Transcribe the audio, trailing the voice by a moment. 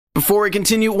Before we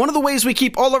continue, one of the ways we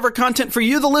keep all of our content for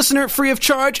you, the listener, free of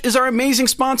charge is our amazing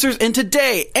sponsors, and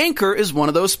today, Anchor is one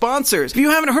of those sponsors. If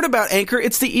you haven't heard about Anchor,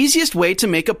 it's the easiest way to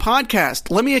make a podcast.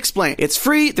 Let me explain. It's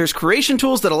free, there's creation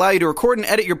tools that allow you to record and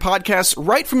edit your podcasts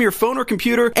right from your phone or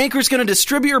computer. Anchor's going to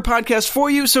distribute your podcast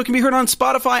for you so it can be heard on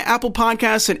Spotify, Apple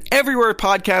Podcasts, and everywhere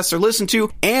podcasts are listened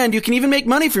to, and you can even make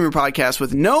money from your podcast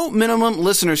with no minimum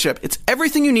listenership. It's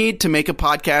everything you need to make a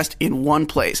podcast in one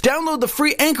place. Download the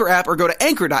free Anchor app or go to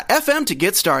anchor.fm to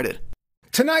get started.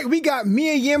 Tonight, we got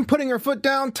Mia Yim putting her foot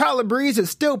down, Tyler Breeze is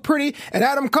still pretty, and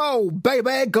Adam Cole,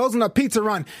 baby, goes on a pizza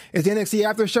run. It's the NXT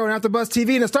After Show on AfterBuzz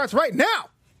TV, and it starts right now!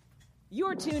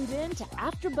 You're tuned in to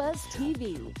AfterBuzz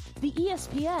TV, the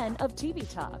ESPN of TV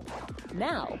talk.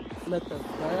 Now, let the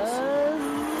buzz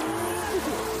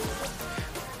begin.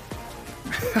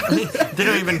 They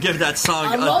don't even give that song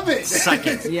I love it.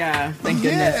 second. Yeah, thank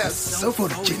goodness. Yes, so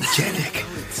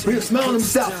photogenic. We're smelling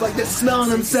himself like they're smelling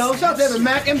themselves. Shout out to Evan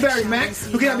Mack and Barry Mack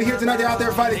who cannot be here tonight. They're out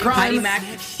there fighting crime. Heidi Mack.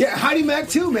 Yeah, Heidi Mack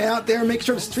too, man. Out there making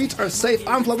sure the streets are safe.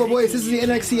 I'm Flo Boys. This is the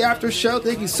NXT After Show.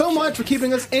 Thank you so much for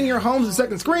keeping us in your homes and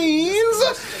second screens.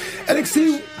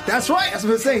 NXT, that's right. That's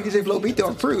what I'm saying. DJ Flo Beat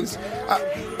on Cruise.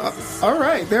 All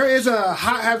right, there is a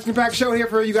hot action-packed show here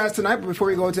for you guys tonight. But before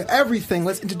we go into everything,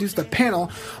 let's introduce the panel.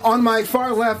 On my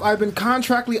far left, I've been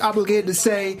contractually obligated to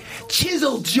say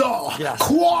chiseled jaw, yes,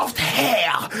 coiffed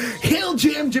hair, Hill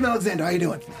Jim Alexander. How you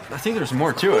doing? I think there's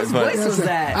more to it, but voice was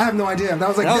that? I have no idea. That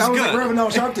was like Reverend Al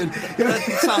Sharpton. That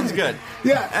sounds good.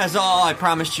 Yeah. As I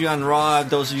promised you on Raw,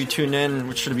 those of you tuned in,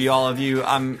 which should be all of you,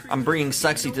 I'm bringing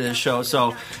sexy to this show.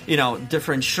 So,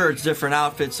 different shirts, different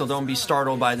outfits. So don't be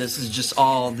startled by this. This is just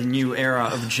all the new era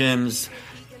of Jim's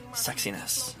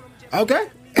sexiness. Okay.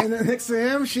 And then next to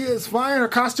him, she is fine. Her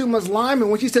costume was lime,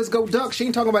 and when she says go Ducks, she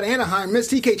ain't talking about Anaheim.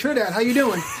 Miss TK Trinidad, how you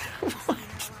doing?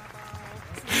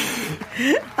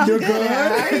 You're good.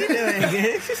 How are you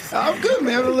doing? I'm good,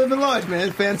 man. We're living large,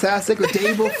 man. Fantastic. The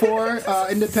day before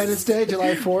Independence Day,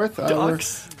 July 4th.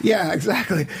 Ducks? Yeah,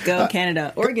 exactly. Go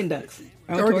Canada. Oregon Ducks.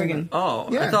 Oregon. Oh,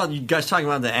 Yeah. I thought you guys talking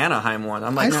about the Anaheim one.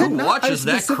 I'm like, I said who not- watches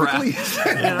I that crap?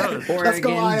 specifically- Oregon Let's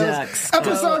go, Isles. Ducks.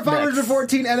 Episode Go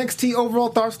 514 NXT overall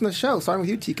thoughts on the show. Starting with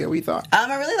you, TK. What you thought?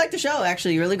 I really liked the show,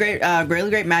 actually. Really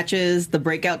great matches. The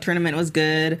breakout tournament was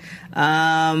good.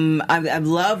 I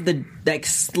love the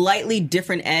slightly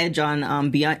different edge on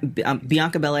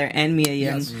Bianca Belair and Mia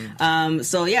Yim. Yes.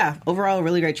 So yeah, overall,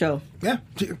 really great show. Yeah.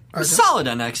 A solid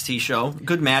NXT show.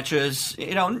 Good matches.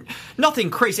 Nothing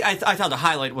crazy. I thought the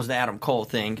highlight was the Adam Cole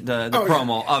thing, the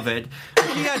promo of it.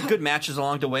 He had good matches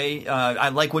along the way. I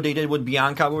like what they did with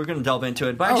Bianca. We're going to delve into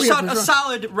it. But I just thought a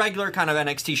solid, regular kind of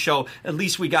NXT show. At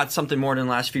least we got something more than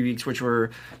the last few weeks, which were,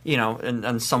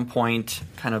 at some point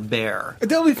kind of bare. It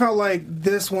definitely felt like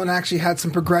this one actually had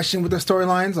some progression with the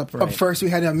storylines. Up first,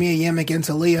 we had Mia Yim against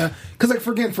Aaliyah. Because,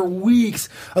 for weeks,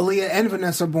 Aaliyah and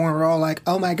Vanessa Bourne were all like,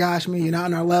 oh my gosh, Mia, you're not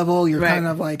on our level. You're kind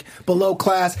of like below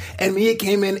class. And Mia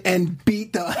came in and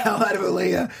beat the hell out of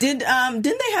Aaliyah. Didn't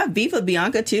they have beef with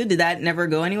Bianca too? Did that never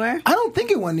go anywhere? I don't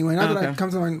think it went anywhere. Not that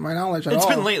comes to my knowledge at all. It's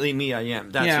been lately Mia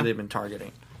Yim. That's who they've been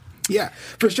targeting. Yeah,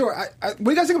 for sure. What do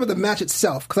you guys think about the match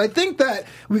itself? Because I think that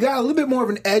we got a little bit more of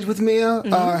an edge with Mia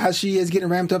as she is getting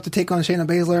ramped up to take on Shayna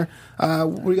Baszler.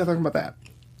 What do you guys think about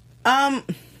that?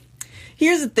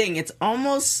 Here's the thing. It's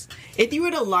almost, if you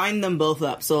were to line them both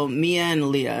up, so Mia and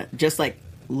Leah, just like,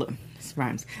 this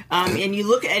rhymes, and you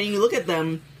look at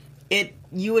them,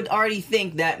 you would already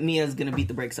think that Mia's going to beat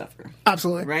the brakes off her.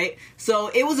 Absolutely. Right? So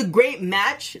it was a great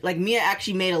match. Like, Mia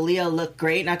actually made Aaliyah look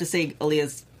great. Not to say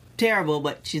Aaliyah's terrible,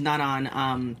 but she's not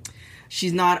on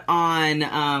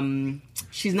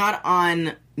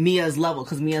Mia's level,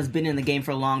 because Mia's been in the game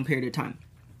for a long period of time.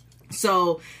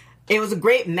 So it was a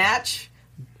great match,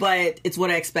 but it's what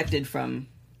I expected from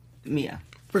Mia.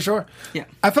 For sure. Yeah.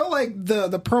 I felt like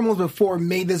the promos before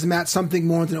made this match something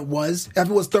more than it was. If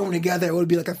it was thrown together, it would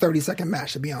be like a 30-second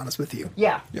match, to be honest with you.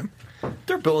 Yeah.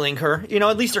 They're building her.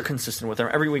 At least they're consistent with her.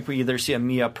 Every week we either see a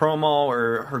Mia promo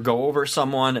or her go over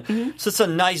someone. Mm-hmm. So it's a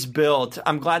nice build.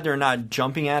 I'm glad they're not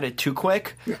jumping at it too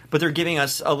quick, but they're giving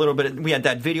us a little bit. We had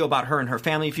that video about her and her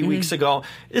family a few weeks ago.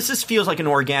 This just feels like an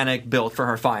organic build for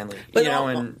her finally. But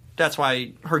and that's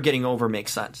why her getting over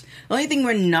makes sense. The only thing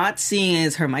we're not seeing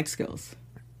is her mic skills.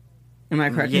 Am I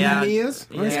correct? Yeah, Mia's?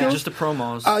 just the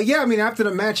promos. After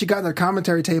the match, she got on the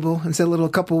commentary table and said a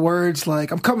couple words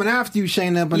like, I'm coming after you,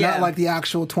 Shayna, but not like the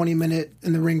actual 20-minute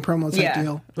in the ring promo type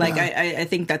deal. Like, I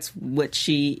think that's what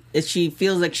if she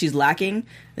feels like she's lacking,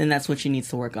 then that's what she needs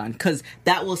to work on. Because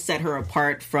that will set her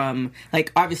apart from,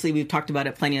 like, obviously we've talked about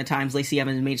it plenty of times, Lacey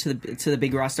Evans made it to the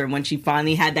big roster, and when she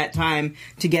finally had that time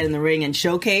to get in the ring and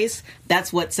showcase,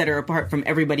 that's what set her apart from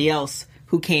everybody else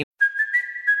who came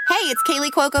it's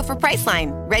Kaylee Cuoco for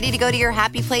Priceline. Ready to go to your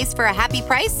happy place for a happy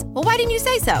price? Well, why didn't you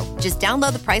say so? Just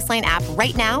download the Priceline app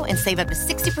right now and save up to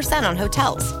 60% on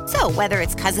hotels. So whether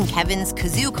it's Cousin Kevin's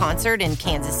Kazoo Concert in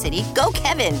Kansas City, go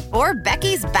Kevin, or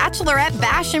Becky's Bachelorette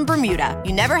Bash in Bermuda,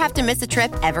 you never have to miss a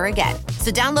trip ever again.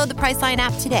 So download the Priceline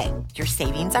app today. Your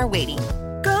savings are waiting.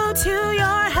 Go to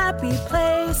your happy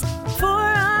place for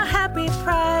a happy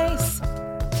price.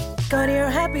 Go to your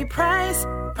happy price,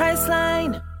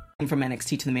 Priceline. From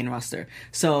NXT to the main roster.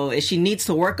 So if she needs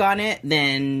to work on it,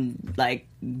 then like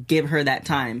give her that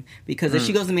time, because if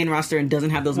she goes to the main roster and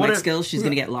doesn't have those mic skills, she's going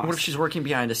to get lost. What if she's working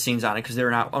behind the scenes on it because they're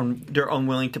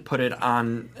unwilling to put it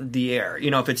on the air?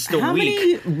 You know, if it's still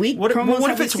weak. Many weak promos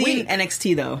have we seen in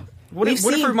NXT though? What if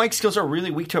her mic skills are really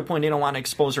weak to a point they don't want to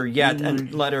expose her yet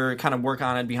and let her kind of work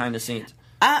on it behind the scenes?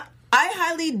 I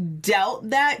highly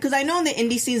doubt that, because I know in the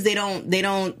indie scenes the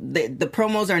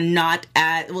promos are not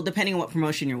at, well, depending on what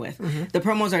promotion you're with, the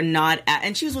promos are not at,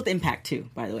 and she was with Impact too,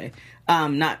 by the way.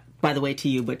 Not by the way to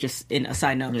you, but just in a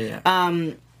side note. Yeah.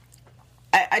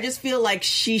 I just feel like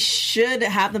she should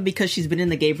have them because she's been in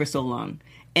the game for so long.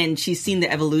 And she's seen the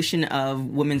evolution of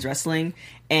women's wrestling,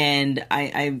 and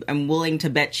I'm willing to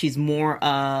bet she's more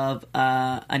of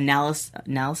analysis.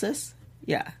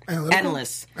 Yeah,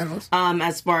 analyst.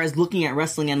 As far as looking at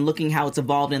wrestling and looking how it's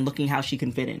evolved and looking how she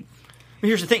can fit in.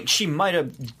 Here's the thing: she might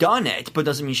have done it, but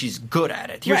doesn't mean she's good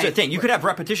at it. Here's the thing: you could have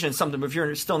repetition in something, but if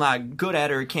you're still not good at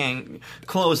it or can't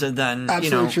close it, then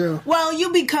absolutely true. Well,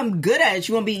 you become good at it.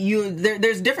 You won't be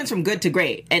there's a difference from good to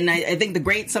great, and I think the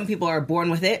great, some people are born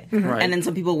with it, and then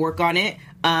some people work on it.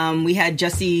 We had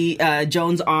Jessie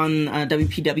Jones on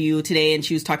WPW today, and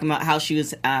she was talking about how she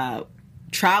was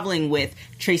traveling with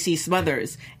Tracy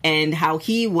Smothers and how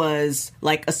he was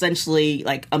like essentially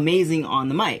like amazing on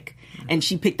the mic. And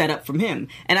she picked that up from him.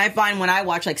 And I find when I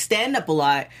watch like stand up a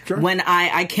lot, when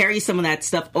I carry some of that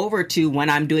stuff over to when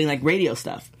I'm doing like radio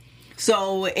stuff.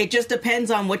 So it just depends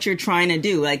on what you're trying to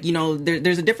do. Like, you know,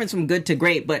 there's a difference from good to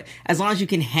great, but as long as you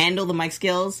can handle the mic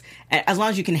skills, as long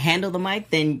as you can handle the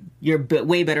mic, then you're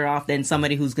way better off than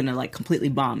somebody who's going to like completely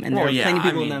bomb. And there are plenty of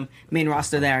people in the main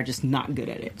roster that are just not good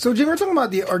at it. So, Jim, we're talking about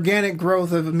the organic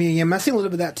growth of Mia Yim. I see a little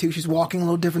bit of that too. She's walking a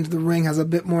little different to the ring, has a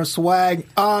bit more swag.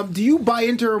 Do you buy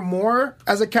into her more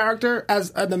as a character, as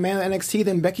the man of NXT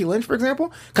than Becky Lynch, for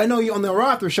example? 'Cause I know you on the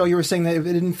Raw After show, you were saying that it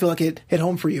didn't feel like it hit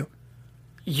home for you.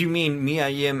 You mean Mia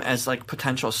Yim as like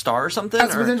potential star or something?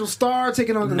 As a potential star,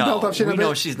 taking on the belt off shit. No, we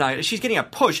know she's not. She's getting a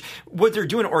push. What they're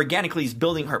doing organically is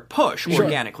building her push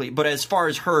organically. But as far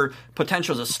as her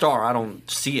potential as a star, I don't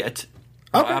see it.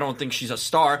 Okay. I don't think she's a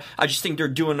star. I just think they're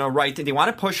doing the right thing. They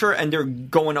want to push her, and they're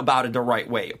going about it the right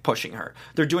way, pushing her.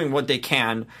 They're doing what they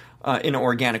can in an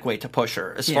organic way to push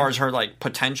her. As far as her like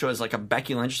potential as like a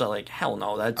Becky Lynch, so like hell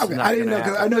no, that's not I didn't know,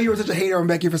 because I know you were such a hater on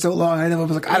Becky for so long. I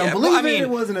was like, I don't believe it. It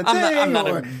wasn't a thing. I'm not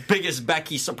a biggest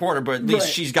Becky supporter, but at least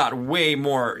she's got way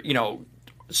more,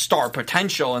 star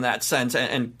potential in that sense,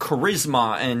 and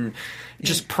charisma and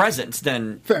just presence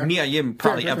than Mia Yim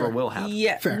probably ever will have.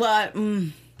 Yeah, but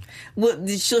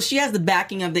so she has the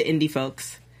backing of the indie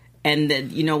folks. And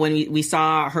when we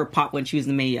saw her pop when she was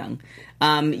the Mae Young,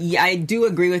 I do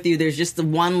agree with you. There's just the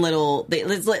one little.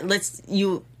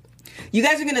 You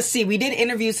guys are gonna see. We did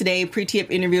interviews today, pre-tape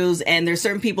interviews, and there's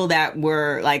certain people that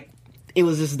were like, it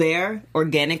was just there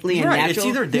organically and natural. It's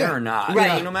either there or not.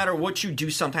 Right. No matter what you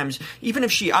do, sometimes even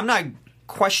if I'm not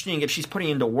questioning if she's putting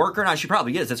into work or not. She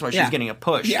probably is. That's why she's getting a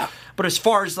push. Yeah. But as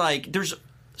far as like, there's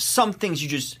some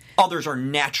things others are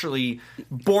naturally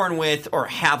born with or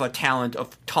have a talent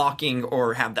of talking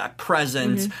or have that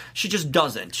presence. Mm-hmm. She just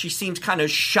doesn't. She seems kind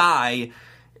of shy.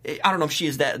 I don't know if she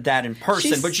is that in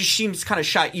person, but she seems kind of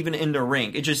shy even in the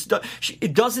ring.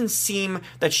 It doesn't seem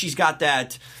that she's got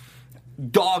that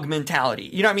dog mentality.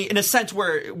 You know what I mean? In a sense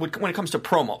where when it comes to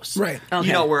promos. Right.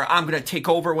 Okay. Where I'm going to take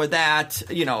over with that,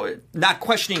 not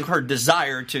questioning her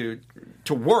desire to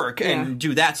work and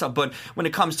do that stuff, but when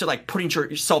it comes to like putting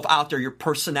yourself out there, your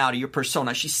personality, your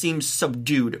persona, she seems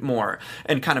subdued more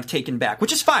and kind of taken back,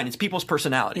 which is fine. It's people's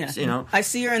personalities, I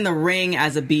see her in the ring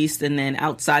as a beast, and then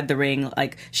outside the ring,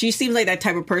 like she seems like that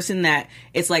type of person that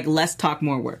it's like less talk,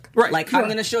 more work. Right. Like I'm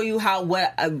going to show you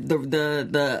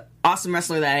the awesome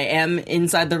wrestler that I am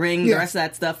inside the ring. The rest of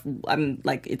that stuff, I'm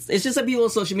like, it's just like people on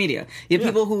social media. You have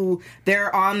people who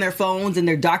they're on their phones and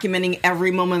they're documenting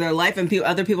every moment of their life, and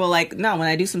other people are like, no, when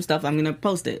I do some stuff, I'm gonna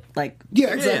post it. Like,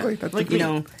 exactly. That's like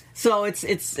So it's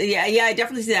I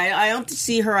definitely see that. I don't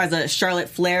see her as a Charlotte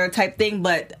Flair type thing,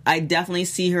 but I definitely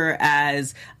see her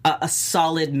as a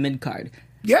solid mid card.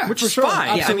 Yeah, which for is sure.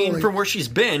 fine. Absolutely. I mean, from where she's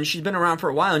been around for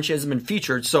a while and she hasn't been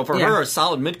featured. So for her, a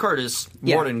solid mid-card is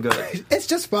more than good. It's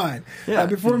just fine. Yeah.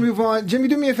 Before we move on, Jimmy,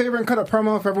 do me a favor and cut a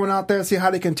promo for everyone out there, see how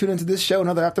they can tune into this show and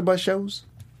other AfterBuzz shows.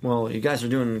 Well, you guys are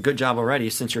doing a good job already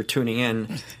since you're tuning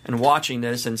in and watching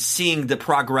this and seeing the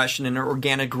progression and the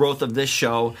organic growth of this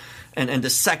show and the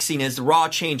sexiness, the raw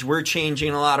change. We're changing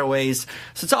in a lot of ways.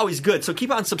 So it's always good. So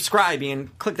keep on subscribing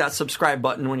and click that subscribe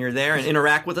button when you're there and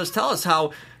interact with us. Tell us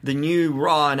how the new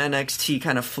Raw and NXT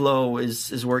kind of flow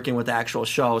is working with the actual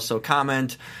show. So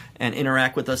comment and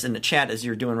interact with us in the chat as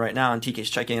you're doing right now, and TK's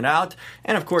checking it out.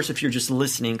 And, of course, if you're just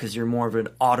listening because you're more of an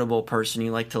audible person,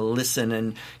 you like to listen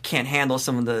and can't handle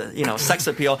some of the, sex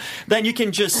appeal, then you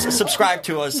can just subscribe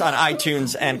to us on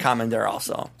iTunes and comment there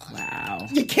also. Wow.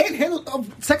 You can't handle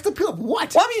sex appeal of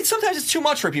what? Well, I mean, sometimes it's too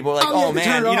much for people. Like,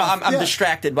 man, I'm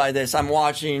distracted by this. I'm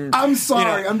watching. I'm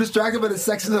sorry. I'm distracted by the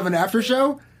sexes of an after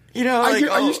show. Are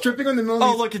you stripping on the middle?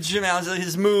 Oh, look at Jim Allen,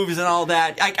 his moves and all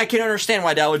that. I can understand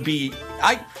why that would be.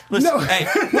 Listen, hey,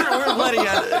 we're letting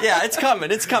it. Yeah, it's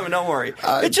coming. It's coming. Don't worry.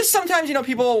 It's just sometimes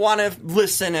people want to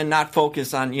listen and not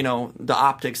focus on the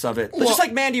optics of it. It's just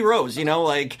like Mandy Rose.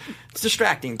 It's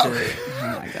distracting to. Okay.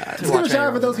 Oh my god. Let's give a shout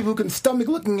out for those people who can stomach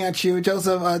looking at you.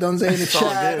 Joseph Donze in the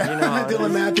chat.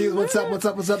 Dylan Matthews, what's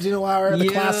up? Gino Lauer, the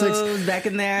classics. Back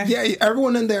in there. Yeah,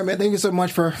 everyone in there, man. Thank you so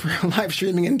much for live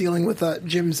streaming and dealing with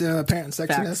Jim's apparent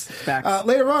sexiness. Facts.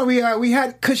 Later on, we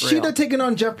had Kushida taking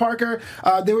on Jeff Parker.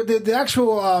 The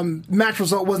actual match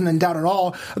result wasn't in doubt at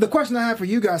all. The question I have for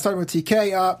you guys, starting with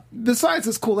TK, besides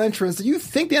this cool entrance, do you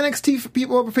think the NXT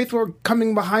people over faithful are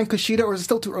coming behind Kushida, or is it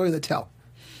still too early to tell?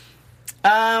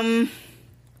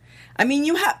 I mean,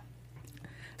 you have.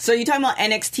 So you're talking about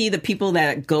NXT, the people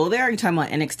that go there? Or are you talking about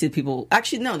NXT people?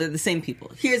 Actually, no, they're the same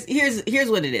people. Here's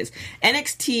what it is.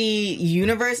 NXT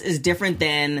universe is different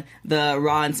than the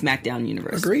Raw and SmackDown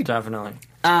universe. Agreed. Definitely.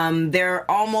 They're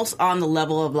almost on the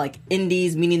level of like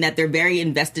indies, meaning that they're very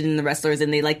invested in the wrestlers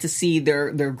and they like to see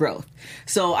their growth.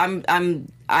 So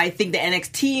I think the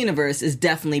NXT universe is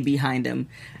definitely behind them.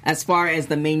 As far as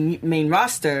the main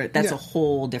roster, that's a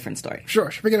whole different story. Sure,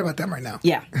 forget about them right now.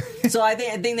 Yeah. So I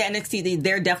think the NXT,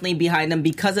 they're definitely behind him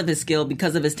because of his skill,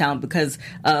 because of his talent, because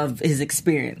of his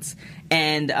experience.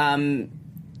 And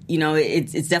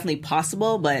it's definitely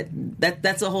possible, but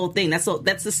that's the whole thing. That's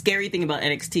the scary thing about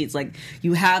NXT. It's like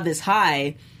you have this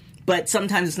high, but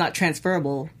sometimes it's not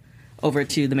transferable over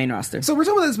to the main roster. So we were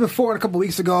talking about this before a couple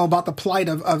weeks ago about the plight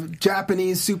of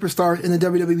Japanese superstars in the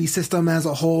WWE system as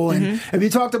a whole. And if you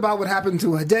talked about what happened to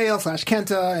Hideo /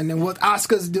 Kenta and then what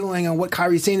Asuka's doing and what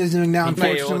Kairi Sane is doing now,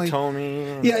 unfortunately.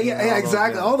 Tomi. Yeah,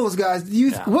 exactly. All those guys.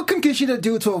 What can Kushida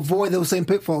do to avoid those same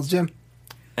pitfalls, Jim?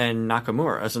 And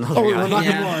Nakamura as another guy.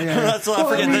 Nakamura, yeah. That's what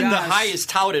I forget. The highest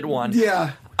touted one.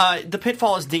 Yeah. The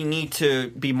pitfall is they need to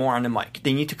be more on the mic.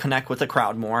 They need to connect with the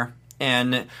crowd more.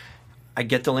 And I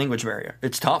get the language barrier.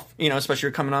 It's tough, especially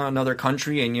you're coming out of another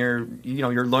country and you're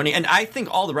learning. And I think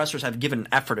all the wrestlers have given an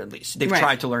effort at least. They've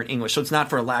tried to learn English. So it's not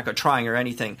for a lack of trying or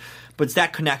anything. But it's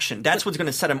that connection. That's what's going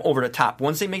to set them over the top.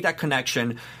 Once they make that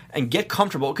connection and get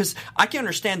comfortable, because I can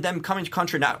understand them coming to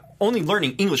country, not only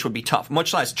learning English would be tough,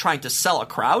 much less trying to sell a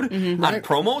crowd on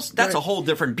promos. That's a whole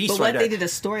different beast but right there. But what if they did a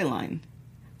storyline?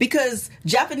 Because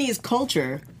Japanese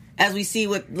culture, as we see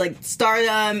with like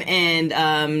Stardom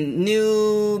and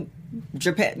New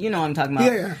Japan, you know what I'm talking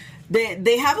about. Yeah.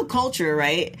 They have a culture,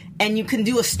 right? And you can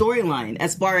do a storyline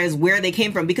as far as where they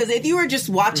came from. Because if you were just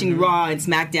watching Raw and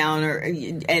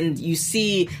SmackDown, and you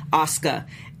see Asuka,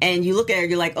 and you look at her,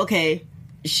 you're like, okay,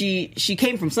 she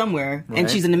came from somewhere, and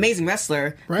she's an amazing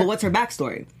wrestler, but what's her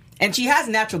backstory? And she has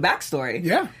a natural backstory.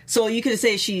 Yeah. So you could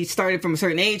say she started from a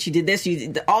certain age, she did this,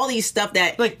 all these stuff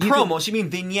that... Like promos, you mean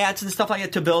vignettes and stuff like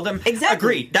that to build them? Exactly.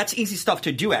 Agreed. That's easy stuff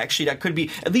to do, actually. That could be...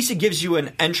 At least it gives you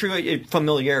an entry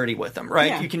familiarity with them,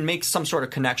 right? Yeah. You can make some sort of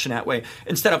connection that way.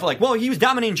 Instead of like, well, he was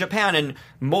dominating Japan and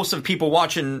most of the people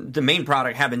watching the main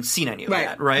product haven't seen any of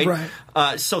that, right?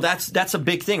 So that's a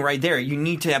big thing right there. You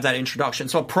need to have that introduction.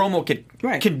 So a promo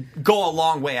could go a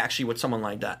long way, actually, with someone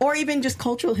like that. Or even just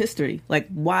cultural history. Like,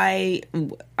 why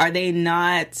are they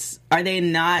not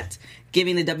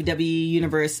giving the WWE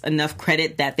universe enough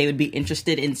credit that they would be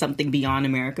interested in something beyond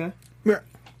America? Yeah.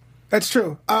 That's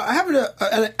true. I have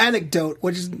an anecdote,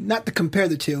 which is not to compare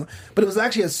the two, but it was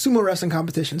actually a sumo wrestling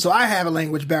competition. So I have a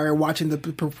language barrier watching the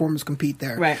performers compete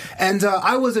there. Right. And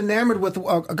I was enamored with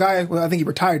a guy, well, I think he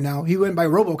retired now. He went by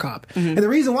RoboCop. And the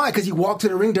reason why, because he walked to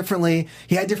the ring differently.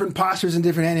 He had different postures and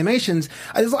different animations.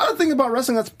 There's a lot of things about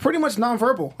wrestling that's pretty much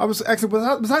nonverbal. I was actually,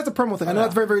 besides the promo thing, I know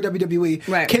that's very, very WWE.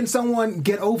 Right. Can someone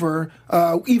get over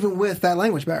even with that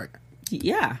language barrier?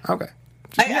 Yeah. Okay.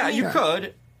 You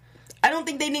could. I don't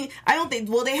think.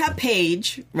 Well, they have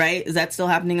Paige, right? Is that still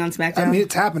happening on SmackDown? I mean,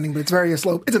 it's happening, but it's very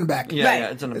slow. It's in the back. Yeah, Right. yeah,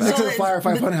 it's in the Next back. to the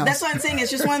Firefly Funhouse. That's what I'm saying.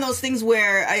 It's just one of those things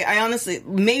where I honestly,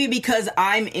 maybe because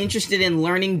I'm interested in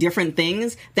learning different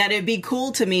things, that it'd be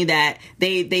cool to me that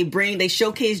they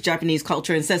showcase Japanese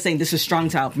culture instead of saying this is strong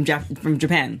style from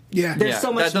Japan. Yeah. There's Yeah,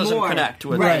 so much that doesn't more. connect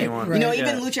with right. anyone. Right. You know,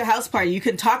 even Lucha House Party, you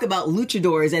could talk about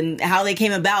luchadors and how they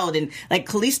came about, and like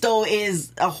Kalisto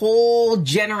is a whole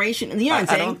generation. You know what I'm I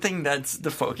saying? don't think that's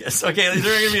the focus. Okay,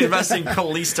 they're going to be investing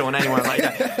Kalisto in anyone like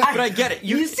that. But I get it.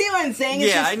 You see what I'm saying? It's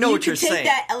Yeah, just, I know what you you're could take saying.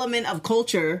 that element of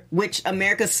culture, which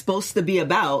America's supposed to be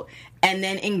about, and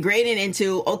then ingrain it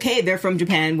into, okay, they're from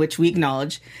Japan, which we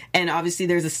acknowledge, and obviously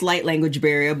there's a slight language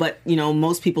barrier, but, you know,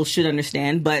 most people should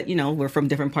understand, but, you know, we're from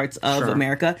different parts of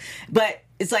America. But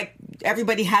it's like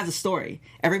everybody has a story.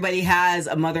 Everybody has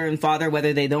a mother and father,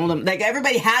 whether they don't. Like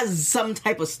everybody has some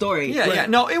type of story. Yeah, yeah.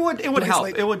 No, it would help.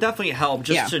 like- It would definitely help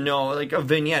just to know, like, a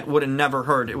vignette would have never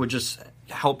hurt. It would just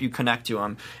help you connect to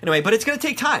them. Anyway, but it's going to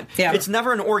take time. Yeah. It's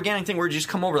never an organic thing where you just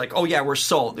come over like, oh, yeah, we're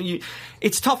sold.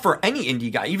 It's tough for any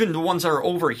indie guy, even the ones that are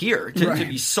over here, to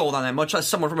be sold on that, much less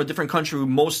someone from a different country who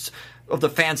most of the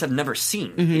fans have never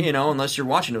seen, you know, unless you're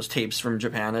watching those tapes from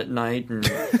Japan at night and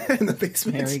in the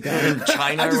basement. There we go. in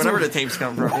China or whatever the tapes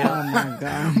come from. You know? Oh my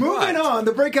God. Moving on,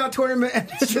 the breakout tournament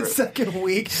ends its second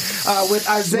week with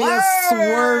Isaiah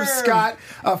Swerve Scott,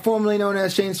 formerly known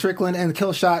as Shane Strickland, and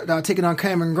Killshot taking on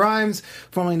Cameron Grimes,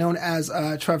 formerly known as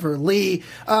Trevor Lee.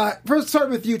 First, start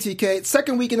with you, TK.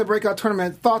 Second week in the breakout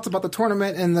tournament. Thoughts about the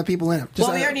tournament and the people in it?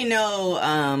 Well, we already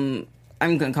know.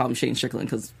 I'm going to call him Shane Strickland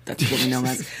because that's what we know him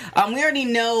as. We already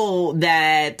know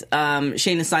that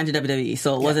Shane is signed to WWE,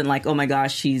 so it wasn't like, oh my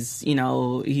gosh, he's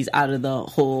out of the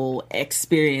whole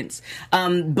experience.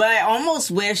 But I almost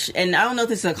wish, and I don't know if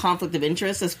this is a conflict of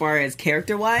interest as far as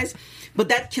character wise, but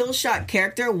that Killshot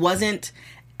character wasn't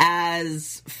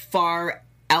as far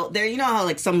out there. You know how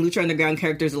like some Lucha Underground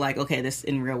characters are like, okay, this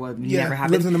in real world never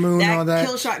happened. lives in the moon, all that.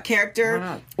 Killshot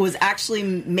character was actually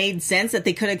made sense that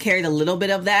they could have carried a little bit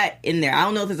of that in there. I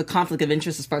don't know if there's a conflict of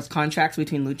interest as far as contracts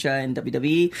between Lucha and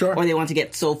WWE, or they want to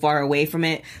get so far away from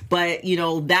it. But you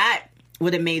know that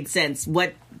would have made sense.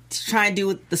 What to try and do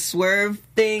with the Swerve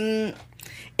thing,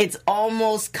 it's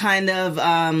almost kind of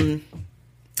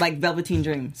like Velveteen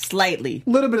Dream, slightly. A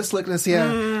little bit of slickness,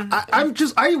 yeah.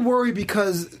 I worry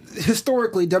because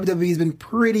historically WWE has been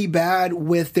pretty bad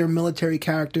with their military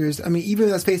characters. I mean, even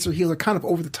as face or heel are kind of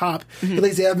over the top.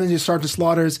 Lacey Evans, your Sergeant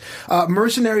Slaughters.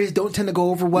 Mercenaries don't tend to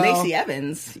go over well. Lacey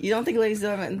Evans? You don't think Lacey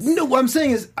Evans? No, what I'm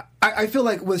saying is, I feel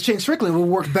like with Shane Strickland, it would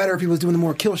work better if he was doing the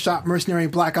more kill shot mercenary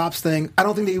Black Ops thing. I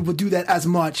don't think they would do that as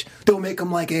much. They'll make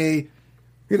him like a,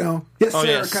 you know, yes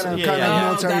sir, kind of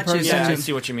military gotcha, person. Yeah, I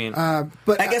see what you mean.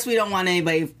 But I guess we don't want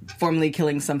anybody formally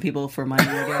killing some people for money,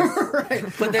 I guess. right.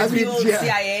 But there's I mean, people in yeah.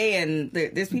 CIA and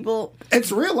there's people...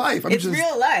 It's real life. It's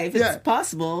real life. Yeah. It's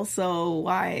possible. So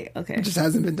why? Okay. It just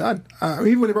hasn't been done.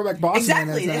 Even when they brought back Boss Man,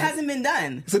 Exactly. It hasn't been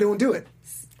done. so they won't do it.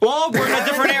 Well, we're in a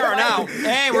different era now.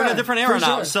 Hey, we're in a different era for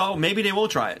now, sure. so maybe they will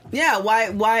try it. Yeah,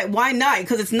 why not?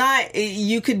 Because it's not...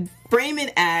 You could frame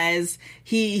it as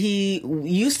he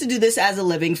used to do this as a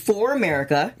living for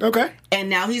America. Okay. And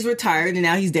now he's retired, and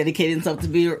now he's dedicated himself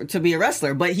to be a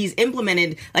wrestler. But he's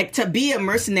implemented, like, to be a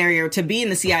mercenary or to be in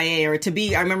the CIA or to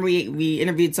be... I remember we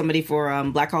interviewed somebody for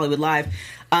Black Hollywood Live.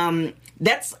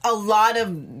 That's a lot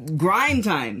of grind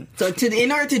time. So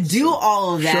in order to do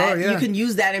all of that, you can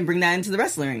use that and bring that into the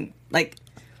wrestling. Like...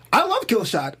 I love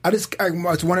Killshot. I just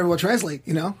whenever we'll translate,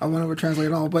 you know? I whenever we'll translate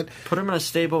it all, but... Put him in a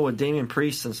stable with Damian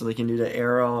Priest so they can do the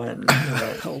arrow and...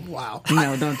 Oh, wow.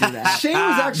 No, don't do that. Shane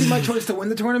was actually my choice to win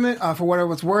the tournament, for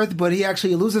whatever it's worth, but he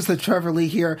actually loses to Trevor Lee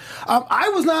here. I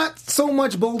was not so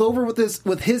much bowled over with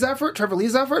his effort, Trevor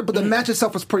Lee's effort, but the match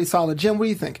itself was pretty solid. Jim, what do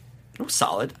you think? It was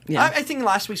solid. Yeah. I think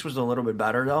last week's was a little bit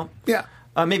better, though. Yeah.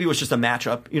 Maybe it was just a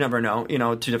matchup. You never know. You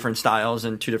know, two different styles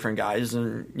and two different guys,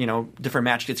 and you know, different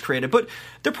match gets created. But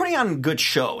they're putting on good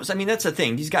shows. I mean, that's the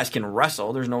thing. These guys can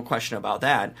wrestle. There's no question about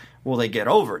that. Will they get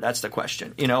over? That's the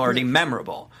question. You know, are they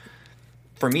memorable?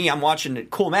 For me, I'm watching a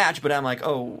cool match, but I'm like,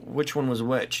 oh, which one was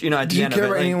which? You know, at Do the you end care of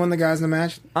it, about like, any one of the guys in the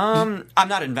match? I'm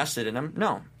not invested in them.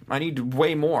 No. I need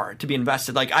way more to be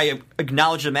invested. Like, I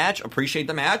acknowledge the match, appreciate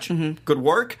the match, good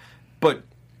work, but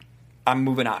I'm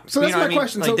moving on. So that's you know my what I mean?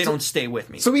 question. Like, So- they so- don't stay with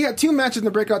me. So we had two matches in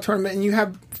the breakout tournament, and you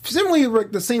have similarly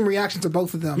the same reaction to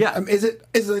both of them. Yeah. Is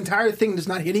the entire thing just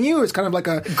not hitting you, or it's kind of like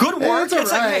a Good work. It's all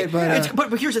It's like, hey, right,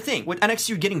 but here's the thing: with NXT,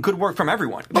 you're getting good work from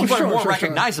everyone. People sure, are more sure.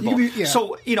 recognizable. You could be- yeah.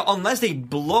 So unless they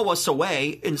blow us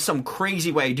away in some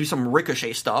crazy way, do some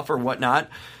Ricochet stuff or whatnot,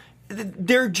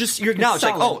 they're just, you're now it's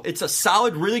like, oh, it's a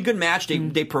solid, really good match.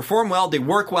 They perform well, they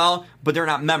work well, but they're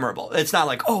not memorable. It's not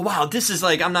like, oh wow, this is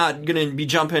like, I'm not gonna be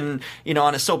jumping,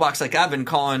 on a soapbox like Evan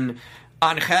calling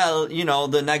Angel,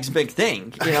 the next big thing,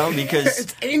 because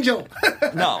it's Angel.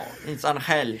 No, it's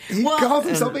Angel. He calls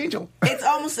himself Angel. It's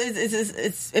almost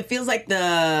it feels like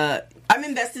I'm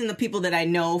invested in the people that I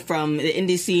know from the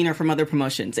indie scene or from other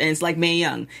promotions. And it's like Mae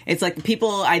Young. It's like the people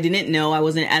I didn't know, I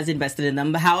wasn't as invested in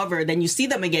them. But however, then you see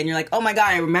them again, you're like, oh my God,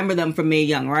 I remember them from Mae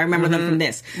Young, or I remember them from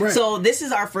this. Right. So this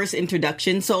is our first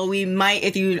introduction. So we might,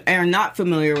 if you are not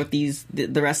familiar with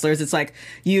the wrestlers, it's like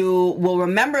you will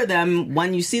remember them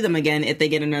when you see them again if they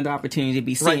get another opportunity to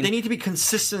be seen. Right, they need to be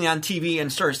consistently on TV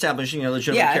and start establishing a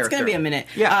legitimate character. Yeah, it's going to be a minute.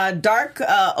 Yeah. Dark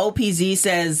OPZ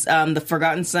says the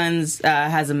Forgotten Sons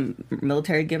has a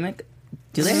military gimmick.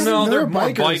 Do they have No, they're more more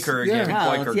bikers. biker Yeah. gimmick, Oh,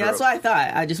 biker yeah, group. that's what I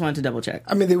thought. I just wanted to double check.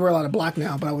 I mean, they wear a lot of black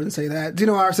now, but I wouldn't say that. Do you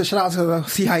know, I said shout out to the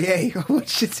CIA,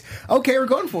 which is okay. We're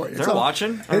going for it. They're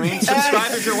watching. I mean,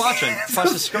 subscribe if you're watching.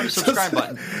 Press the subscribe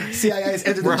button. CIA has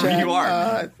entered the Wherever chat. you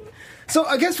are. So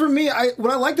I guess for me,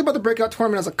 what I liked about the Breakout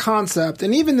Tournament as a concept,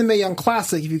 and even the Mae Young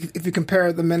Classic, if you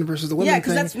compare the men versus the women, Yeah,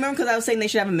 because I was saying they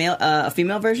should have a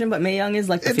female version, but Mae Young is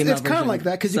like the female version. It's kind of like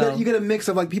that because you get a mix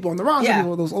of like people on the roster, Yeah.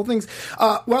 people, those old things.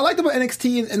 What I liked about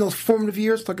NXT in those formative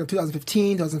years, like in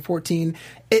 2015, 2014,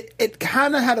 it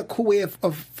kind of had a cool way of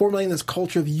formulating this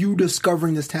culture of you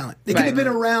discovering this talent. They could have been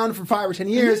around for 5 or 10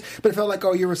 years, but it felt like,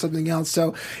 oh, you were something else.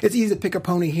 So it's easy to pick a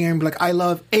pony here and be like, I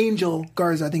love Angel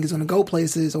Garza. I think is going to go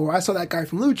places, or I saw that guy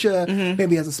from Lucha.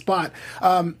 Maybe has a spot.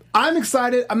 I'm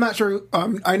excited. I'm not sure.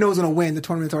 I know he's going to win. The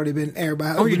tournament's already been aired.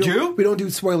 But you do? We don't do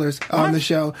spoilers on the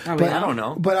show. Oh, but yeah. I don't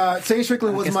know. But Shane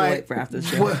Strickland was guess we'll wait for after the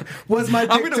show. was my. I'm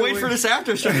pick going to to wait win. for this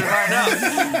after show to find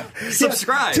out.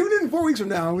 Subscribe. Tune in 4 weeks from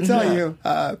now. We'll tell you.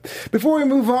 Before we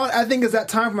move on, I think it's that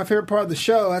time for my favorite part of the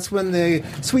show. That's when the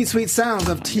sweet, sweet sounds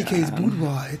of TK's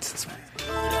Boudoir. It's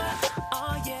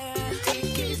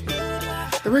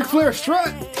the Ric Flair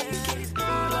strut.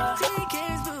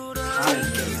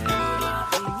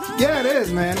 Yeah, it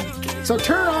is, man. So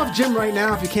turn off Jim right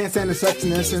now if you can't stand the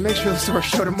sexiness, and make sure you listen to our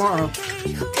show tomorrow.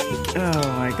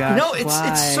 Oh my gosh. No,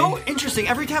 it's so interesting.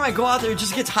 Every time I go out there, it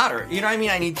just gets hotter. You know what I mean?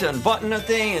 I need to unbutton a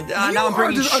thing, and now I'm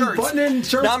bringing just shirts. unbuttoning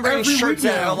shirts Now I'm bringing every shirts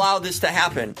week that now. allow this to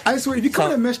happen. I swear, if you come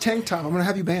So- in a mesh tank top, I'm going to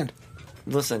have you banned.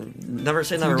 Listen, never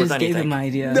say You never with just gave anything. him my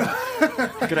idea.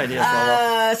 Good idea,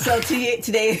 Floro. So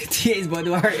today, TA's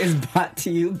Boudoir is brought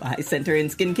to you by Center in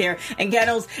Skincare and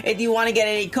Candles. If you want to get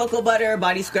any cocoa butter,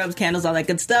 body scrubs, candles, all that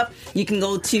good stuff, you can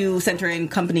go to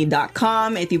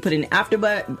centerincompany.com. If you put in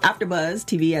AfterBuzz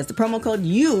TV as the promo code,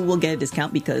 you will get a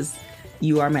discount because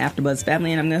you are my AfterBuzz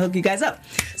family, and I'm going to hook you guys up.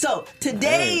 So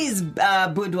today's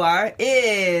Boudoir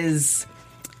is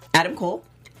Adam Cole,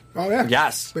 Oh, yeah.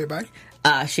 Yes. Wait, bye.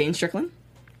 Shane Strickland,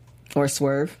 or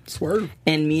Swerve, Swerve.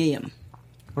 and Mia Yim.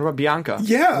 What about Bianca?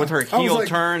 Yeah. With her I was heel like-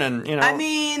 turn and, I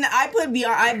mean, I put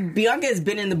Bianca has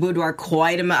been in the boudoir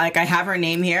quite a bit. Like, I have her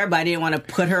name here, but I didn't want to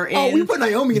put her in. Oh, we put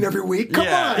Naomi in every week. Come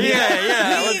Yeah, on.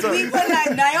 yeah. We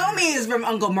put Naomi is from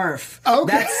Uncle Murph.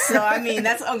 Okay.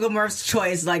 That's Uncle Murph's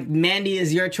choice. Like, Mandy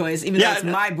is your choice, even though Yeah, it's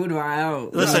my boudoir. I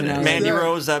don't Listen, know. Mandy Yeah.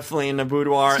 Rose definitely in the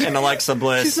boudoir, and Alexa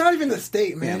Bliss. She's not even the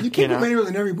state, man. You can't You put know. Mandy Rose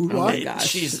in every boudoir. gosh.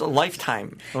 She's a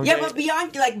lifetime. Okay? Yeah, but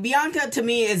Bianca to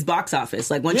me is box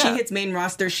office. Like, when she Yeah. hits main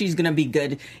roster, she's gonna be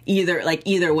good either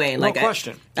way. No Like,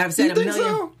 question. I've said You a think million.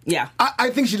 so? Yeah. I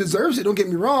think she deserves it. Don't get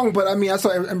me wrong, but I mean, I saw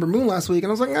Ember Moon last week,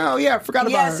 and I was like, oh yeah, I forgot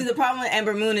about Yeah, her. see, the problem with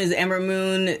Ember Moon is Ember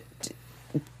Moon.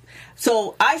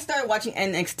 So I started watching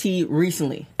NXT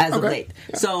recently, as of Okay. late.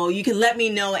 So you can let me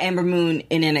know Ember Moon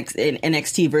in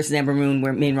NXT versus Ember Moon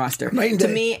main roster. Night and To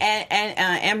day. me,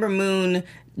 Ember Moon.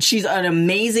 She's an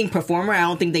amazing performer. I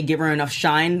don't think they give her enough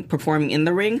shine performing in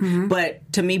the ring. Mm-hmm. But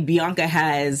to me, Bianca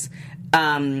has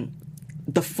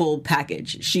the full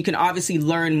package. She can obviously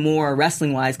learn more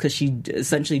wrestling wise because she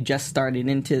essentially just started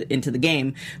into the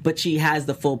game. But she has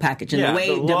the full package, and Yeah, the way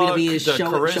the look, WWE is the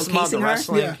charisma, showcasing the her.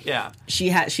 wrestling. Yeah. Yeah.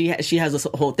 She has this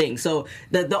whole thing. So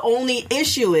the only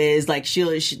issue is like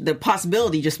the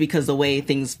possibility, just because the way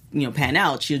things pan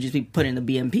out, she'll just be put in the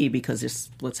BMP because it's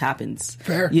what happens.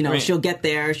 Fair. Right. She'll get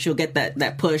there, she'll get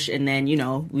that push, and then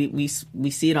we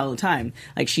see it all the time.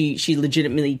 Like she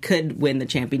legitimately could win the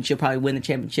championship. She'll probably win the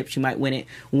championship. She might win it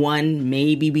 1,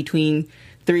 maybe between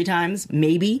 3 times,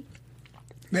 maybe.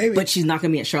 Maybe. But she's not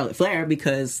going to be at Charlotte Flair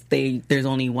because there's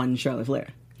only one Charlotte Flair.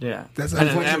 Yeah. That's and then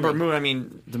unfortunate. Ember Moon, I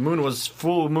mean, the moon was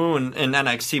full moon in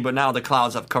NXT, but now the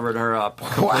clouds have covered her up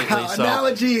completely. Wow, so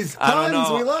analogies, I don't puns,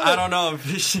 know. we love it. I don't know.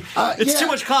 If it's yeah. too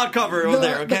much cloud cover over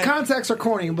there, okay? The contacts are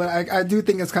corny, but I do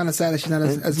think it's kind of sad that she's not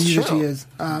as easy as she is.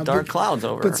 Dark clouds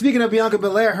over But her. speaking of Bianca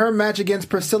Belair, her match against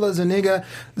Priscilla Zuniga?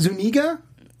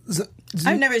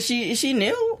 I've never. Is she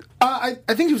new? I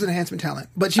think she was an enhancement talent,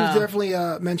 but she was definitely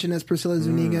mentioned as Priscilla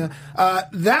Zuniga.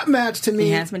 That match to me,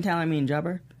 Enhancement talent, I mean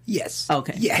jobber? yes,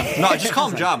 Okay. yeah, No, just call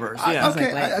them jobbers. Yeah.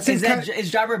 okay. I think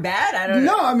Is jobber bad? I don't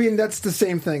know. no, I mean that's the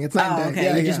same thing. It's not Oh, bad. okay.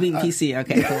 Yeah, You're just being PC.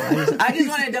 Okay, cool. I just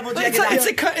want to double check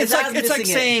It's like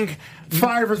saying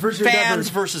Fire versus fans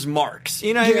versus marks.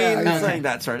 You know what I Yeah, mean? yeah. It's like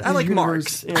that sort of. I like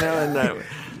Universe. marks. You know, and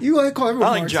You like call everyone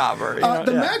I like Marks. jobber, you know,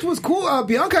 The yeah. match was cool.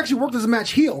 Bianca actually worked as a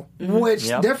match heel, which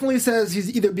Yep. definitely says he's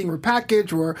either being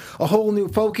repackaged or a whole new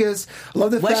focus. I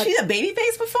love the Was fact she a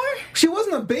babyface before? she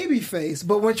wasn't a baby face,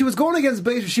 but when she was going against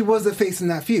Baszler, she was the face in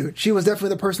that feud. She was definitely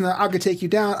the person that I could take you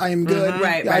down. I am good.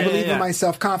 Right, I right. believe Yeah. in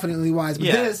myself confidently wise. But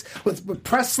Yeah. this with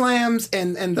press slams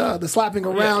and the slapping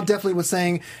around definitely was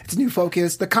saying it's a new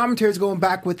focus. The commentary is going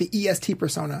back with the EST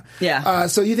persona. Yeah.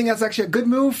 So you think that's actually a good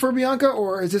move for Bianca,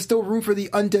 or is there still room for the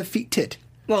undefeated?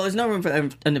 Well, there's no room for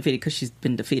undefeated because she's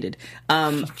been defeated.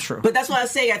 True. But that's what I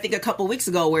was saying, I think, a couple weeks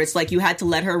ago, where it's like you had to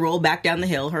let her roll back down the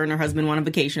hill. Her and her husband went on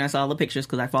vacation. I saw all the pictures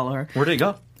because I follow her. where'd they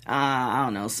go? I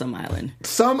don't know, some island.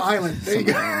 Some island. There you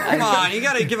go. Come on, you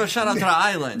got to give a shout out to the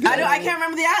island. I can't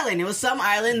remember the island. It was some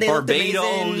island. They looked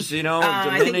Barbados, amazing. you know,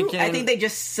 I Dominican. think they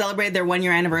just celebrated their 1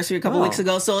 year anniversary a couple Oh. weeks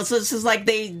ago. So it's just like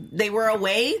they were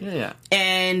away. Yeah.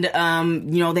 And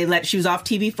she was off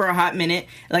TV for a hot minute.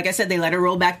 Like I said, they let her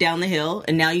roll back down the hill,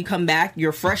 and now you come back.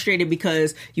 You're frustrated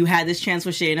because you had this chance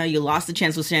with Shayna, you lost the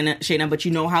chance with Shayna, but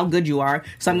you know how good you are.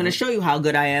 So I'm going to show you how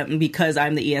good I am because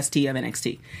I'm the EST of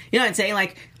NXT. You know what I'm saying?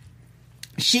 Like,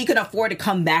 she could afford to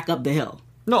come back up the hill.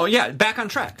 No, yeah, back on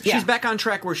track. Yeah. She's back on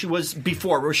track where she was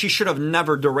before, where she should have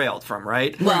never derailed from,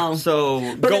 right? Well, so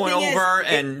but the going thing is, over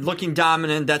and looking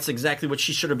dominant, that's exactly what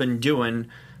she should have been doing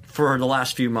for the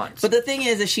last few months. But the thing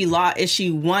is, if she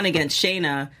won against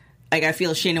Shayna, like, I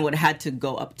feel Shayna would have had to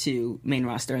go up to main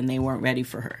roster, and they weren't ready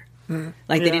for her.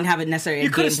 Like, they didn't have a necessary. You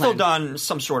could have game still plan. done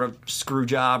some sort of screw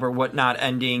job or whatnot,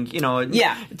 ending,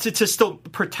 Yeah. to still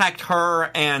protect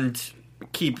her and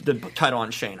keep the title on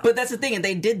Shayna. But that's the thing, and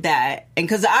they did that, and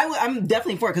because I'm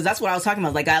definitely for it, because that's what I was talking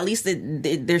about. Like, at least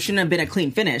there shouldn't have been a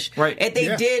clean finish. Right.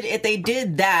 If they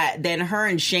did that, then her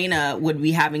and Shayna would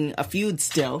be having a feud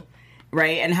still,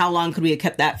 right? And how long could we have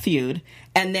kept that feud?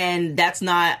 And then that's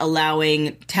not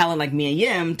allowing talent like Mia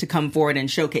Yim to come forward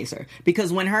and showcase her.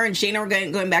 Because when her and Shayna were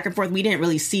going back and forth, we didn't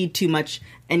really see too much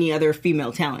any other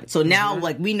female talent. So now,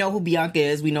 like, we know who Bianca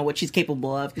is. We know what she's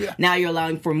capable of. Yeah. Now you're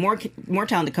allowing for more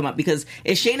talent to come up. Because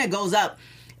if Shayna goes up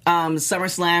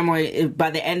SummerSlam or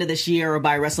by the end of this year or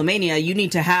by WrestleMania, you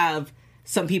need to have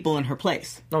some people in her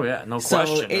place. Oh, yeah, no So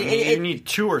question. You need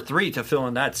 2 or 3 to fill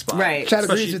in that spot. Right. Chad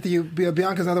agrees Especially- with you.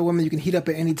 Bianca's another woman you can heat up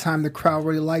at any time. The crowd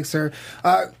really likes her.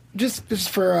 Just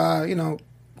for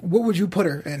what would you put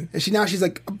her in? She's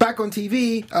like back on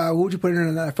TV. What would you put her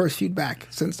in that first feud back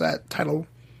since that title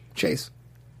chase?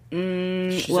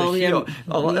 She's Well, a we heel.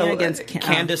 have Mia against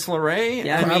Candice LeRae.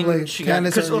 Yeah. I mean, Probably. she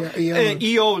Candice got, or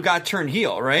Io. Io got turned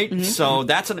heel, right? So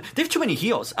they have too many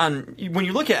heels. When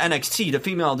you look at NXT, the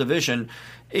female division,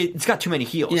 it's got too many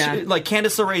heels. Yeah. Like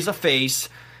Candice LeRae's a face.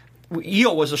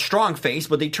 Io was a strong face,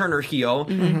 but they turned her heel.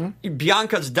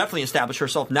 Bianca's definitely established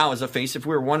herself now as a face. If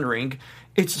we were wondering,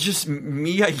 it's just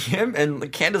Mia Yim and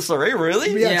Candice LeRae,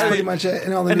 really? Yeah, that's I pretty mean, much it.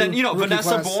 And then rookie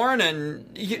Vanessa class. Bourne and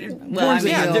Bourne's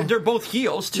a heel. they're both